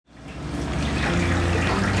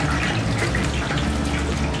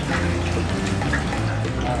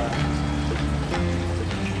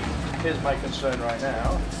here's my concern right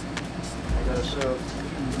now. I gotta serve.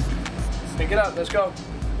 Pick it up, let's go.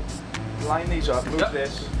 Line these up, move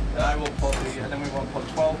this. And I will put and then we want to put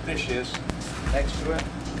 12 dishes next to it.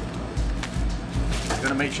 We're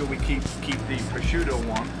gonna make sure we keep the prosciutto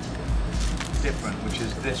one different, which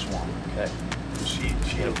is this one. Okay.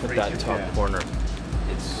 She'll put that top corner.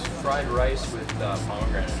 It's fried rice with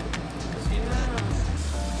pomegranate.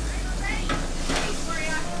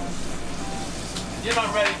 You're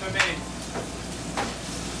not ready for me.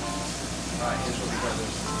 Alright, here's what we're gonna do.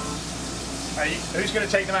 Alright, who's gonna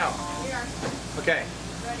take them out? We are. Okay.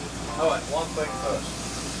 Ready. Alright, one thing first.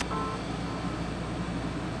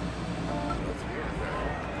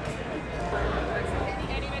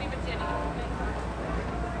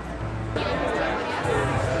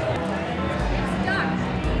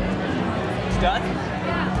 Stuck?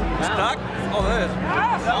 Yeah. Stuck? Oh, that is.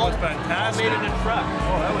 That was fantastic. I made it in a truck.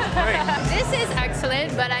 Oh, that was great. This is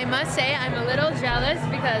excellent, but I must say I'm a little jealous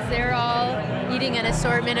because they're all eating an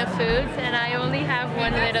assortment of foods and I only have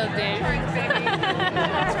one little dish.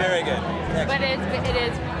 It's very good. But it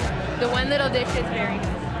is, the one little dish is very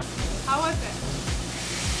good. How was it?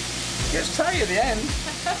 Gets tight at the end.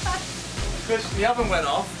 Because the oven went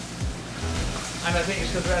off. And I think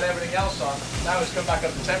it's because we had everything else on. Now it's come back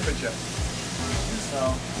up to temperature. So,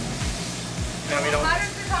 now we don't. How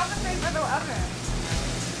does it compensate for the oven?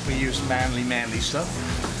 We use manly stuff.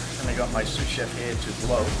 And I got my sous chef here to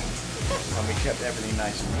blow. And we kept everything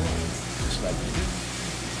nice and warm. Just like we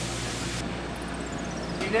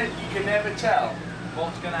do. You can never tell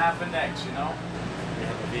what's going to happen next, you know? We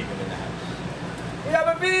have a vegan in the house. We have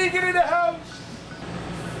a vegan in the house!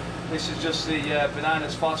 This is just the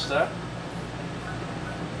bananas Foster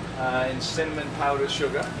in cinnamon powdered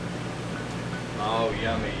sugar. Oh,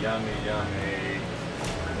 yummy, yummy, yummy.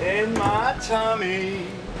 In my tummy.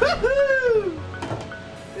 Woohoo!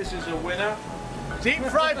 This is a winner. Deep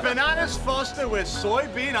fried bananas Foster with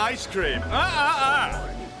soybean ice cream. Oh,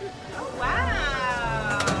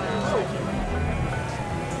 wow!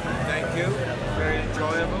 Thank you. Very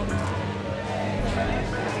enjoyable.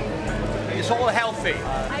 It's all healthy.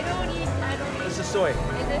 I don't eat. This is soy. Is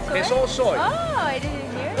it soy? It's all soy. Oh, I didn't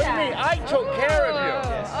hear that. Me, I took care of you.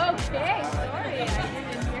 Okay, sorry, I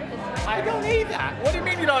didn't hear this. I don't eat that. What do you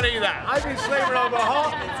mean you don't eat that? I've been slaving over a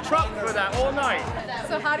hot truck for that all night.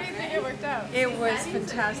 So how do you think it worked out? It was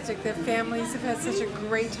fantastic. The families have had such a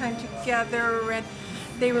great time together, and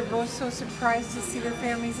they were both so surprised to see their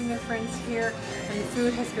families and their friends here. And the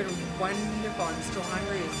food has been wonderful. I'm still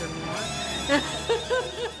hungry. Is there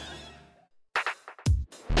more?